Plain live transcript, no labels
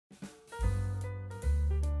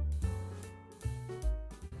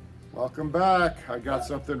Welcome back. I got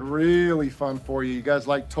something really fun for you. You guys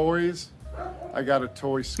like toys? I got a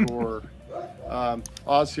toy score.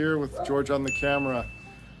 Oz here with George on the camera.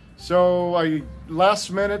 So a last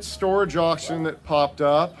minute storage auction that popped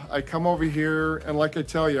up. I come over here and like I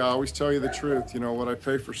tell you, I always tell you the truth, you know, what I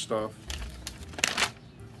pay for stuff.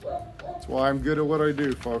 That's why I'm good at what I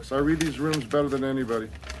do, folks. I read these rooms better than anybody.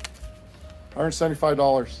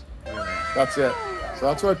 $175. That's it. So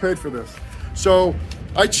that's what I paid for this. So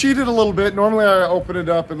I cheated a little bit. Normally I open it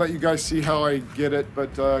up and let you guys see how I get it,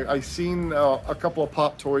 but I seen a couple of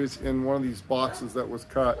pop toys in one of these boxes that was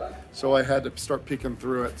cut, so I had to start peeking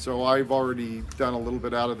through it. So I've already done a little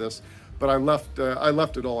bit out of this, but I left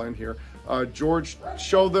it all in here. George,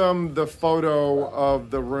 show them the photo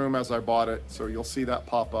of the room as I bought it, so you'll see that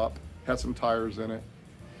pop up. Had some tires in it.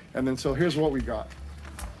 And then so here's what we got.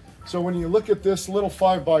 So when you look at this little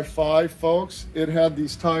 5x5, folks, it had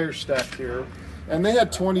these tires stacked here. And they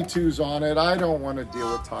had 22s on it. I don't want to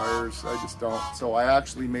deal with tires. I just don't. So I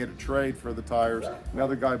actually made a trade for the tires.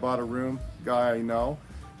 Another guy bought a room, guy I know.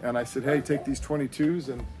 And I said, hey, take these 22s.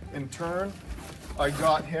 And in turn, I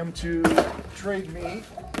got him to trade me.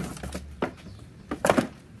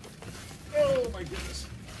 Oh my goodness.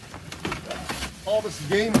 All this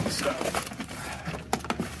gaming stuff.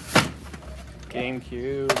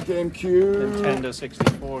 GameCube. Nintendo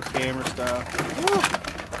 64 camera stuff. Woo.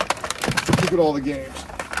 Look at all the games.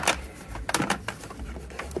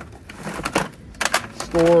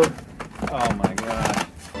 Store. Oh my God.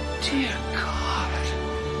 Dear God,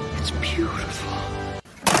 it's beautiful.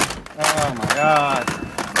 Oh my God.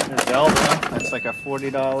 There's Zelda. That's like a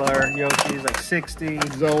 $40. Yoshi's like 60.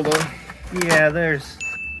 Zelda. Yeah, there's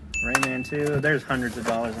Rayman 2. There's hundreds of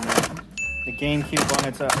dollars in there. The GameCube on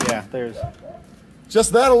its up. Yeah, there's.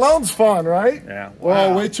 Just that alone's fun, right? Yeah. Wow.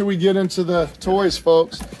 Well, wait till we get into the toys,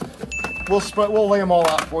 folks. We'll lay them all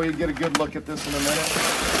out for you. Get a good look at this in a minute.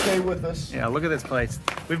 Stay with us. Yeah, look at this place.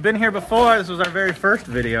 We've been here before. This was our very first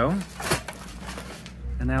video.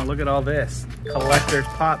 And now look at all this. Collector's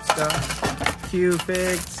pop stuff.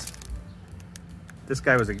 Q-Figs. This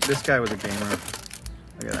guy was a gamer. Look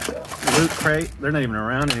at that. Loot Crate. They're not even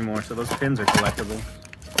around anymore, so those pins are collectible.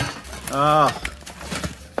 Oh.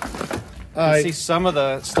 You can see some of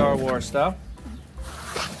the Star Wars stuff.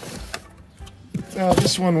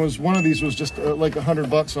 This one of these was just like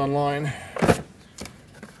 $100 online. Look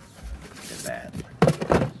at that.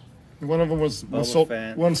 One of them was one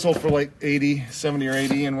sold for like 70 or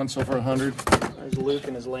 80, and one sold for 100. There's Luke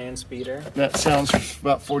and his land speeder. That sounds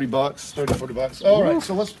about $40, $30-40. All right,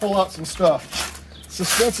 so let's pull out some stuff.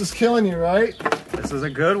 Suspense is killing you, right? This is a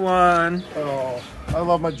good one. Oh, I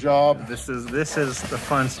love my job. This is the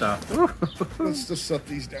fun stuff. Let's just set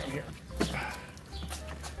these down here.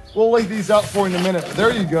 We'll lay these out for you in a minute.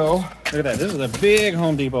 There you go. Look at that. This is a big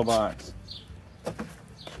Home Depot box.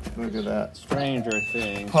 Look at that. Stranger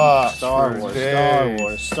Things. Pop. Star Wars.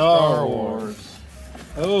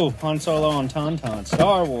 Oh, Han Solo and Tauntaun.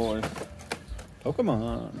 Star Wars.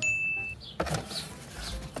 Pokemon.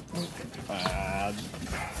 Wow,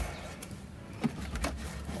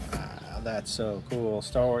 that's so cool.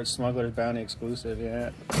 Star Wars Smuggler's Bounty exclusive, yeah.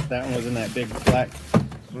 That one was in that big black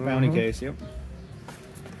bounty case, yep.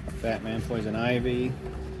 Batman Poison Ivy.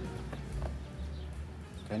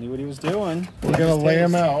 I knew what he was doing. We're gonna lay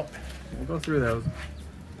them out. We'll go through those.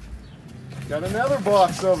 Got another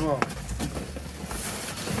box of them.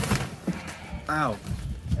 Wow.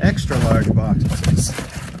 Extra large boxes.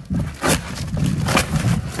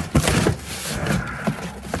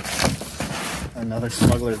 Another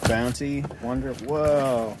Smuggler's Bounty.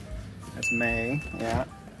 Whoa. That's May, yeah.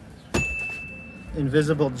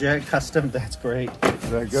 Invisible Jet Custom, that's great. Is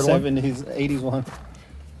that a good 70s, 80s one.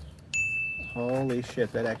 Holy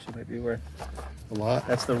shit, that actually might be worth a lot.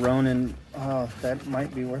 That's the Ronin. Oh, that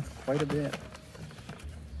might be worth quite a bit.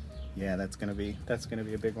 Yeah, that's gonna be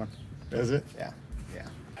a big one. Is it? Yeah.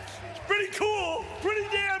 It's pretty cool. Pretty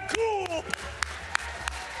damn cool.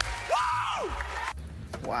 Woo!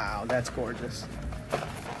 Wow, that's gorgeous.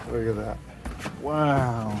 Look at that.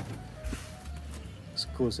 Wow.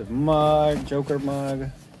 Exclusive mug, Joker mug.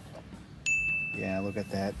 Yeah, look at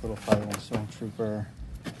that little 501 Stormtrooper.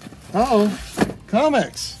 Uh-oh,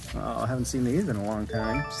 comics. Oh, I haven't seen these in a long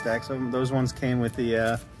time. Stacks of them. Those ones came with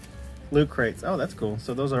the loot crates. Oh, that's cool.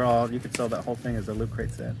 So those are all, you could sell that whole thing as a loot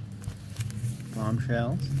crate set.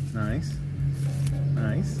 Bombshells. Nice.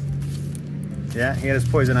 Nice. Yeah, he had his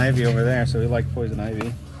Poison Ivy over there, so he liked Poison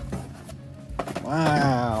Ivy.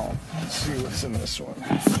 Wow. Let's see what's in this one.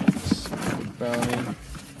 Bounty.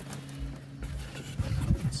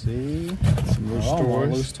 Let's see. Some loose toys. More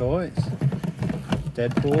loose toys.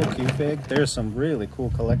 Deadpool, Q-Fig. There's some really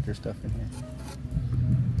cool collector stuff in here.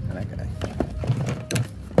 And that guy.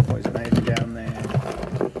 Poison ivy down there.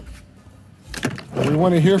 Well, we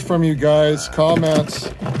want to hear from you guys. Comments.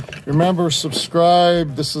 Remember,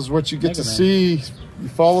 subscribe. This is what you get to see. You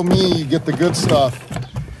follow me, you get the good stuff.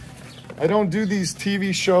 I don't do these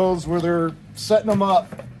TV shows where they're setting them up.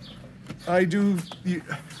 I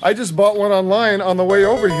just bought one online on the way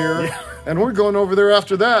over here, and we're going over there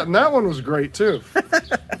after that, and that one was great too.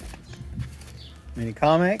 Mini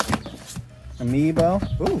comic, amiibo.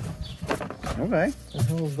 Ooh, okay. What the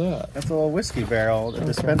hell is that? That's a little whiskey barrel, a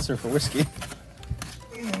dispenser for whiskey.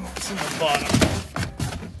 It's in the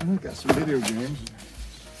bottom. Got some video games.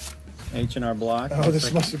 H&R Block. Oh,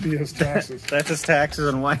 this must be his taxes. That's his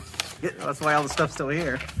taxes and why. That's why all the stuff's still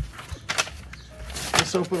here.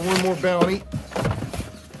 Let's open one more bounty.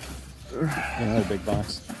 Another big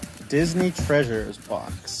box. Disney Treasures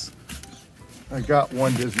box. I got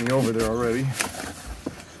one Disney over there already.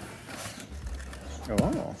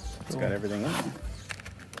 Oh, it's got everything in it.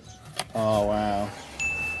 Oh, wow.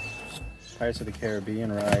 Pirates of the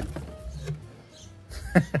Caribbean ride.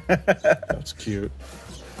 That's cute.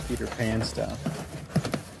 Peter Pan stuff.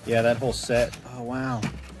 Yeah, that whole set. Oh, wow.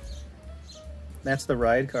 That's the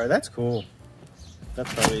ride car. That's cool.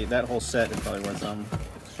 That's probably, that whole set is probably worth something.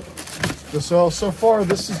 So far,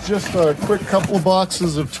 this is just a quick couple of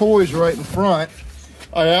boxes of toys right in front.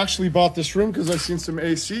 I actually bought this room because I've seen some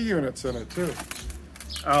AC units in it too.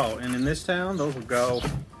 Oh, and in this town, those will go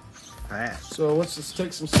fast. So let's just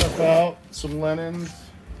take some stuff out, some linens.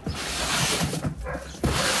 Let's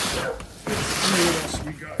see what else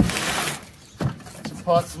we got. Some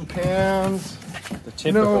pots and pans. The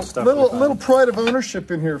typical stuff. Little pride of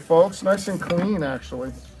ownership in here, folks. Nice and clean,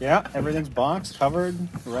 actually. Yeah, everything's boxed, covered,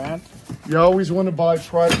 wrapped. You always want to buy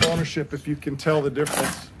pride of ownership if you can tell the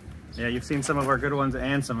difference. Yeah, you've seen some of our good ones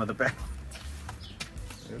and some of the bad.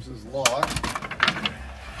 There's his lot.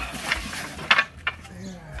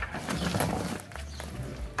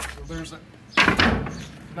 So there's a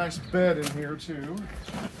nice bed in here too.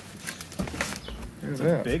 Look at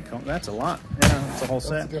that. Big, that's a lot. Yeah, that's a whole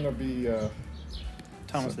set. That's gonna be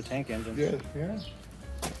Thomas the Tank Engine. yeah.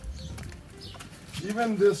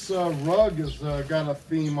 Even this rug has got a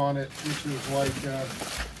theme on it, which is like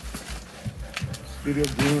video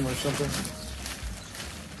game or something.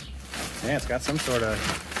 Yeah, it's got some sort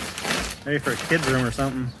of, maybe for a kid's room or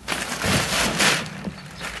something.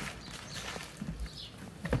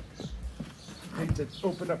 Hate to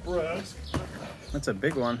open up rugs. That's a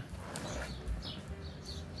big one.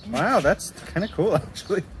 Wow, that's kind of cool,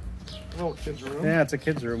 actually. Little kid's room. Yeah, it's a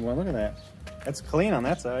kid's room. Well, look at that. That's clean on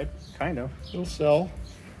that side, kind of. Little cell.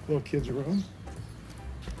 Little kid's room.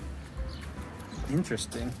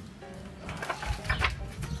 Interesting.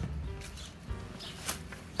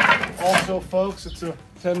 Also, folks, it's a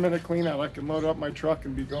 10-minute clean out. I can load up my truck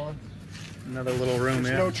and be gone. Another little room,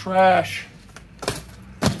 There's yeah. no trash.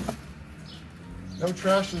 No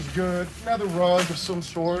trash is good. Another rug of some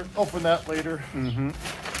sort. Open that later. Mm-hmm.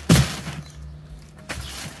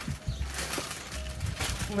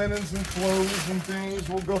 Linens and clothes and things.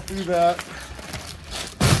 We'll go through that.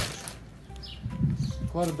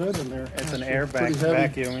 Quite a bit in there. It's an Actually, airbag pretty heavy.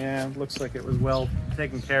 vacuum, yeah. It looks like it was well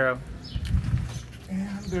taken care of.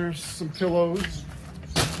 And there's some pillows.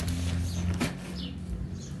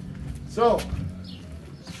 So,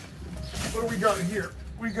 what do we got here?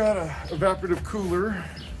 We got a evaporative cooler.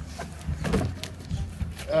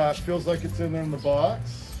 It feels like it's in there in the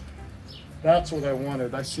box. That's what I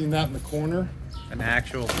wanted. I seen that in the corner. An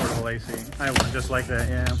actual portable AC. I want just like that,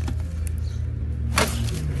 yeah.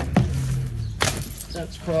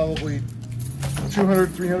 That's probably $200,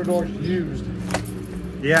 $300 used.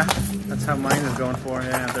 Yeah, that's how mine is going for.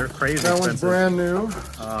 Yeah, they're crazy That expensive. one's brand new.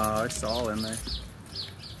 Oh, it's all in there.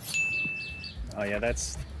 Oh yeah,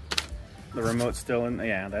 that's the remote's still in.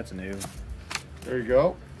 Yeah, that's new. There you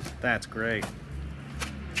go. That's great.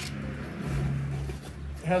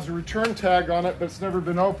 It has a return tag on it, but it's never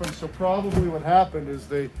been opened. So probably what happened is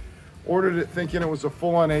they ordered it thinking it was a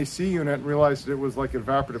full-on AC unit and realized it was like an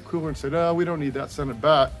evaporative cooler and said, "Oh, we don't need that. Send it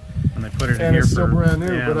back." And they put it in And here it's still for brand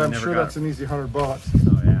new, yeah, but they I'm never sure got that's an easy $100. it.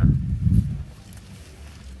 Oh yeah.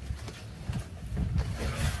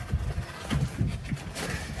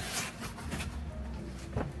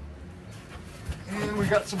 And we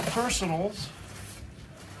got some personals.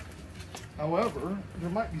 However, there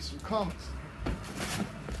might be some comics.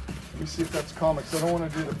 Let me see if that's comics. I don't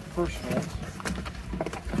want to do the personals.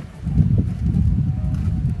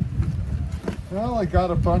 Well, I got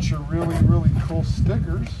a bunch of really, really cool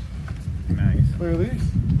stickers. Nice. Look at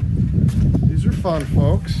these. These are fun,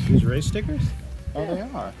 folks. These race stickers? Oh, they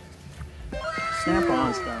are.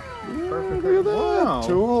 Snap-on stuff. Perfect. Look at that. Wow.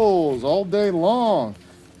 Tools all day long.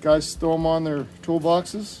 Guys throw them on their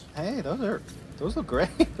toolboxes. Hey, those look great.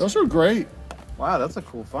 Those are great. Wow, that's a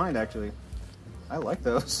cool find, actually. I like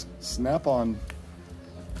those. Snap-on.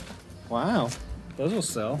 Wow. Those will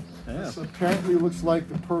sell. Yeah. This apparently looks like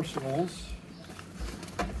the personals.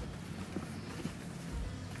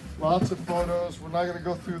 Lots of photos. We're not going to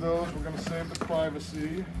go through those. We're going to save the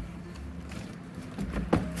privacy.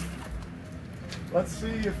 Let's see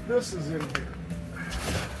if this is in here.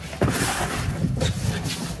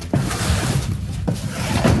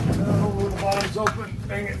 Oh, the bottom's open.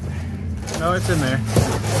 Dang it. No, it's in there.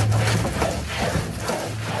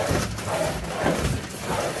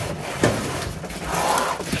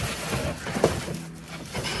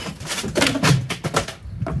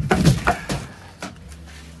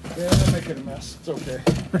 Yeah, they're making a mess. It's okay.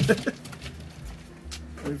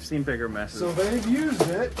 We've seen bigger messes. So they've used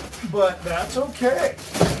it, but that's okay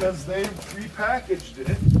because they've repackaged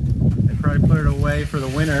it. They probably put it away for the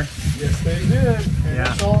winter. Yes, they did. And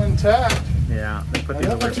Yeah. it's all intact. Yeah, they put And these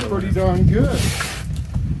that away looks for the pretty winter. darn good.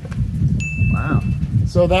 Wow.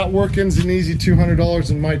 So that working's an easy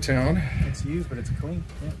 $200 in my town It's used, but it's clean.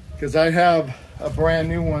 Yeah. because I have a brand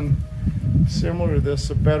new one similar to this,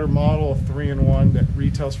 a better model, a 3-in-1 that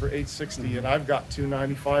retails for $860, and I've got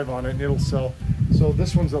 $295 on it, and it'll sell. So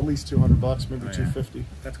this one's at least $200, maybe Oh, yeah. $250.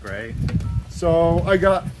 That's great. So I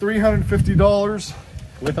got $350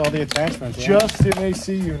 With all the attachments. Yeah. just in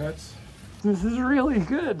AC units. This is really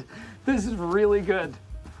good. This is really good.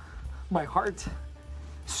 My heart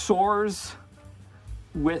soars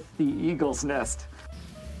with the eagle's nest.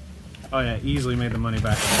 Oh yeah, easily made the money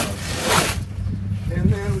back on those. And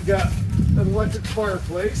then we got an electric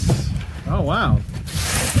fireplace. Oh wow.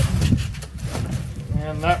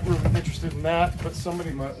 And not really interested in that, but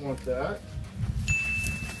somebody might want that.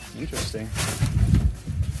 Interesting.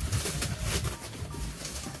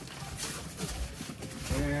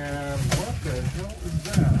 And what the hell is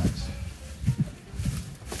that?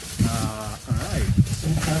 All right.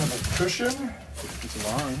 Some kind of a cushion It's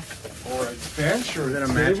long. or a bench or Is it a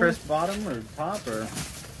table? mattress bottom or top or? I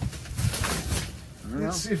don't know.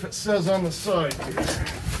 Let's see if it says on the side here.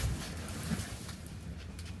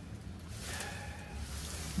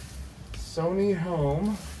 Sony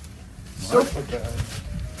Home sofa bed.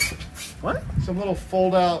 What? Some little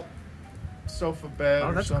fold-out sofa bed. Oh,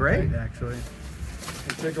 or that's something. great actually.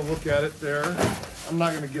 And take a look at it there. I'm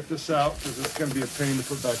not going to get this out because it's going to be a pain to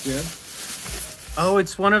put back in. Oh,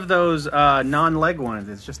 it's one of those non-leg ones.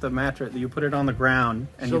 It's just a mattress that you put it on the ground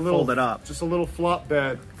and Just you a little- fold it up. Just a little flop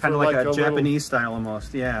bed. Kind for of like a little- Japanese style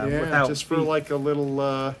almost. Yeah. Yeah, without just for feet. like a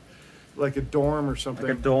little, like a dorm or something.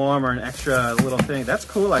 Like a dorm or an extra little thing. That's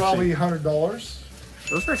cool actually. Probably $100.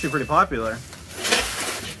 Those are actually pretty popular.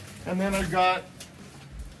 And then I got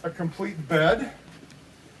a complete bed,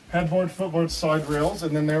 headboard, footboard, side rails,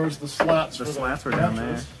 and then there was the slats. The for slats were down there.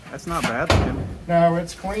 mattress. That's not bad looking. Now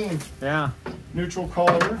it's clean, Yeah. neutral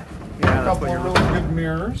color. Yeah, a that's couple what of you're really good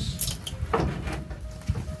mirrors.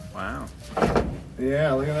 Wow.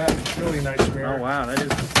 Yeah, look at that, really nice mirror. Oh wow, that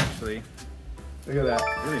is actually Look at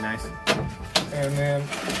that. really nice. And then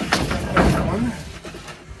that one.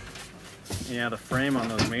 Yeah, the frame on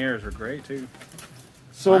those mirrors are great too.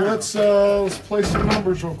 So Wow. let's play some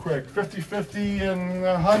numbers real quick. 50, and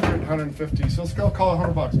 100, 150. So let's go call it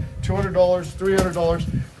 $100. $200, $300,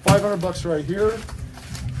 $500 right here.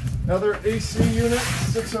 Another AC unit,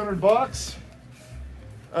 $600.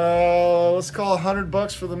 Let's call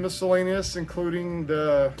 $100 for the miscellaneous, including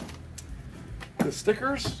the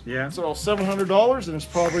stickers. Yeah. So $700, and it's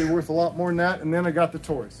probably worth a lot more than that. And then I got the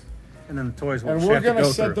toys. And then the toys will And we're gonna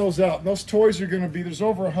set those out. And those toys are gonna be, there's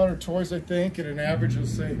over 100 toys, I think, and an average will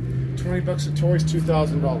say $20 a toy is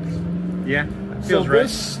 $2,000. Yeah, that So feels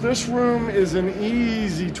right. this room is an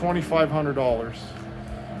easy $2,500,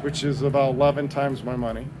 which is about 11 times my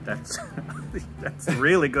money. That's that's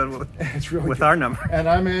really good with, It's really with good. our number. And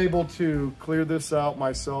I'm able to clear this out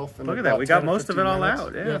myself. In Look at about that. We got 10 or most of 15 it all minutes.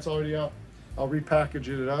 out, yeah. It's already out. I'll repackage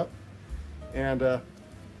it up. And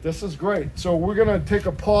this is great. So we're gonna take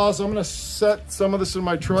a pause. I'm gonna set some of this in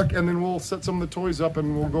my truck, and then we'll set some of the toys up,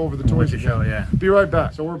 and we'll go over the Let toys you again. show, yeah. Be right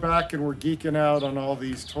back. So we're back, and we're geeking out on all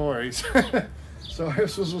these toys. So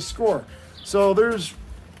this was a score. So there's,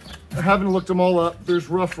 I haven't looked them all up. There's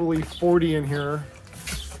roughly 40 in here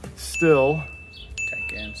still,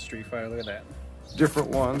 Tekken, Street Fighter, look at that. different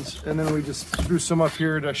ones. And then we just threw some up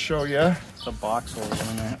here to show you. The box holes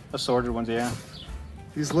in there. Assorted ones, yeah.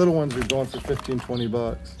 These little ones are going for 15, 20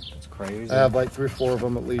 bucks. It's crazy. I have like 3 or 4 of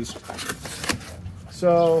them at least.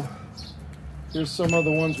 So Here's some of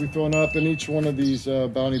the ones we've thrown up in each one of these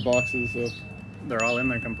bounty boxes. They're all in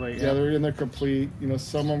there complete. Yeah, they're in there complete. You know,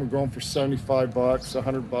 some of them are going for 75 bucks,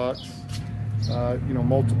 100 bucks. You know,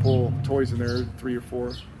 multiple toys in there, 3 or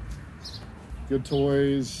 4. Good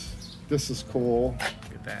toys. This is cool.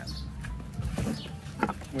 Look at that.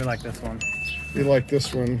 We like this one. We like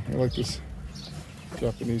this one. I like this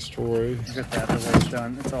Japanese toy. Look at that, the way it's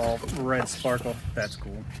done. It's all red sparkle. That's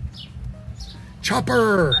cool.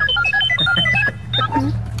 Chopper!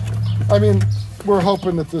 I mean, we're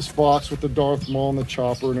hoping that this box with the Darth Maul and the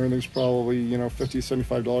chopper and everything's probably, you know, $50,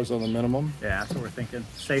 $75 on the minimum. Yeah, that's what we're thinking.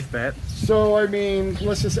 Safe bet. So, I mean,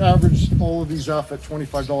 let's just average all of these off at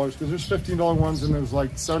 $25 because there's $15 ones and there's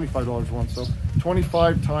like $75 ones. So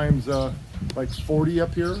 25 times like 40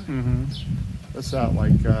 up here. Mm-hmm. What's that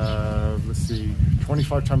like? Let's see.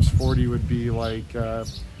 25 times 40 would be like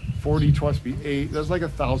 40 twice be 8. That's like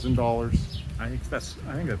 $1,000. I think that's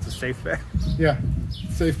a safe bet. Yeah,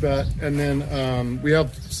 safe bet. And then we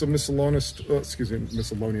have some miscellaneous toys.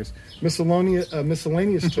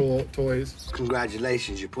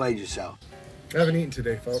 Congratulations, you played yourself. I haven't eaten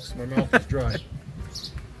today, folks. My mouth is dry.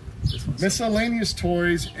 Miscellaneous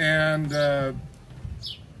toys and the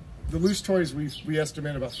loose toys we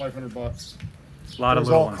estimate about 500 bucks. A lot of There's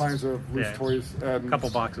little all ones. kinds of loose toys and a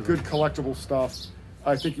couple boxes. Good collectible stuff.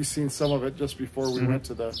 I think you've seen some of it just before we went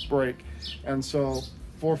to the break. And so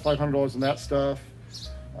 $400 or $500 in that stuff.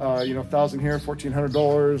 You know, $1,000 here,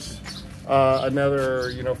 $1,400. Another,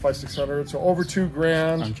 you know, $500-600. So over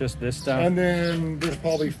 $2,000 on just this stuff. And then there's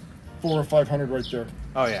probably $400 or $500 right there.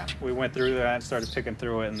 Oh yeah, we went through that and started picking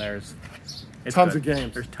through it, and there's tons of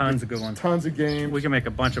games. There's tons of good ones. Tons of games. We can make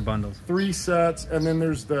a bunch of bundles. 3 sets, and then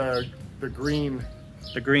there's the green.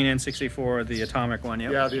 The green N64, the atomic one.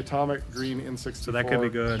 Yep. Yeah, the atomic green N64. So that could be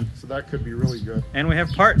good. So that could be really good. And we have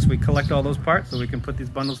parts. We collect all those parts so we can put these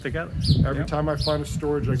bundles together. Every time I find a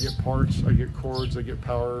storage, I get parts, I get cords, I get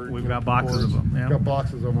power. We've got boxes of them. Yeah. We've got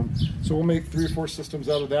boxes of them. So we'll make 3 or 4 systems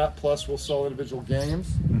out of that. Plus, we'll sell individual games.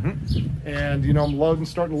 Mm-hmm. And you know, I'm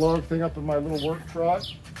starting to load everything up in my little work truck.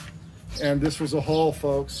 And this was a haul,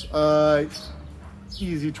 folks.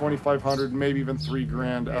 Easy 2,500, maybe even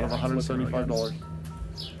 $3,000 out of $175.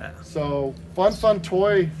 So fun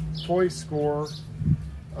toy score.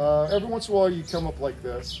 Every once in a while you come up like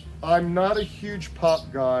this. I'm not a huge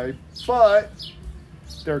pop guy, but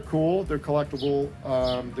they're cool, they're collectible,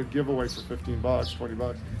 they're giveaway for 15 bucks, 20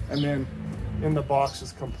 bucks. And then in the box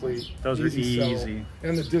is complete. Those are easy.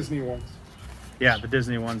 And the Disney ones. Yeah, the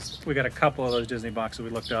Disney ones. We got a couple of those Disney boxes we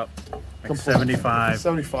looked up. Like Complete.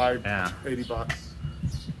 75. Yeah. 80 bucks.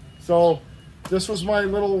 So this was my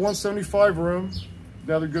little 175 room.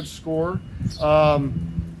 Another good score.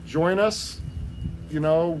 Join us, you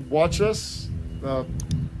know, watch us,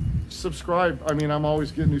 subscribe. I mean, I'm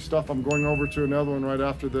always getting new stuff. I'm going over to another one right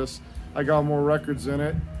after this. I got more records in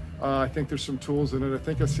it. I think there's some tools in it. I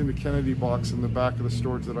think I've seen the Kennedy box in the back of the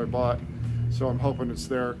storage that I bought. So I'm hoping it's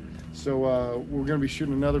there. So we're gonna be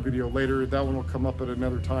shooting another video later. That one will come up at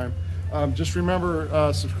another time. Just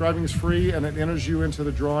remember, subscribing is free and it enters you into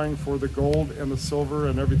the drawing for the gold and the silver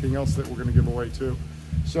and everything else that we're gonna give away too.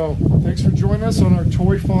 So thanks for joining us on our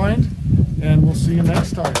toy find and we'll see you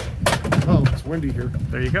next time. Oh, it's windy here.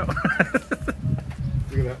 There you go. Look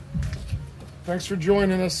at that. Thanks for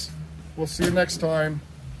joining us. We'll see you next time.